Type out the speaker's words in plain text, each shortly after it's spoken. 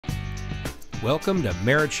Welcome to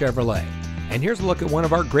Merritt Chevrolet, and here's a look at one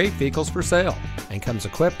of our great vehicles for sale, and comes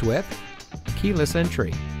equipped with keyless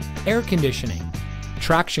entry, air conditioning,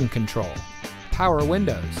 traction control, power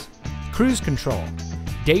windows, cruise control,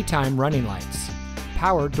 daytime running lights,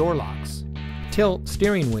 power door locks, tilt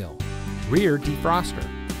steering wheel, rear defroster,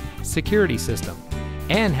 security system,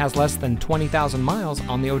 and has less than 20,000 miles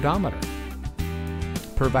on the odometer.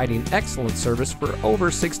 Providing excellent service for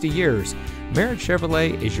over 60 years, Merritt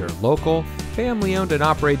Chevrolet is your local, family-owned and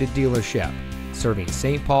operated dealership, serving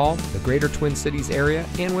St. Paul, the greater Twin Cities area,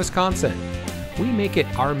 and Wisconsin. We make it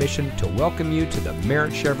our mission to welcome you to the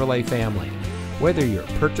Merritt Chevrolet family. Whether you're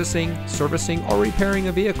purchasing, servicing, or repairing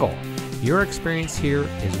a vehicle, your experience here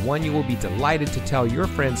is one you will be delighted to tell your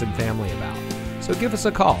friends and family about. So give us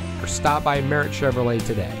a call or stop by Merritt Chevrolet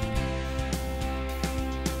today.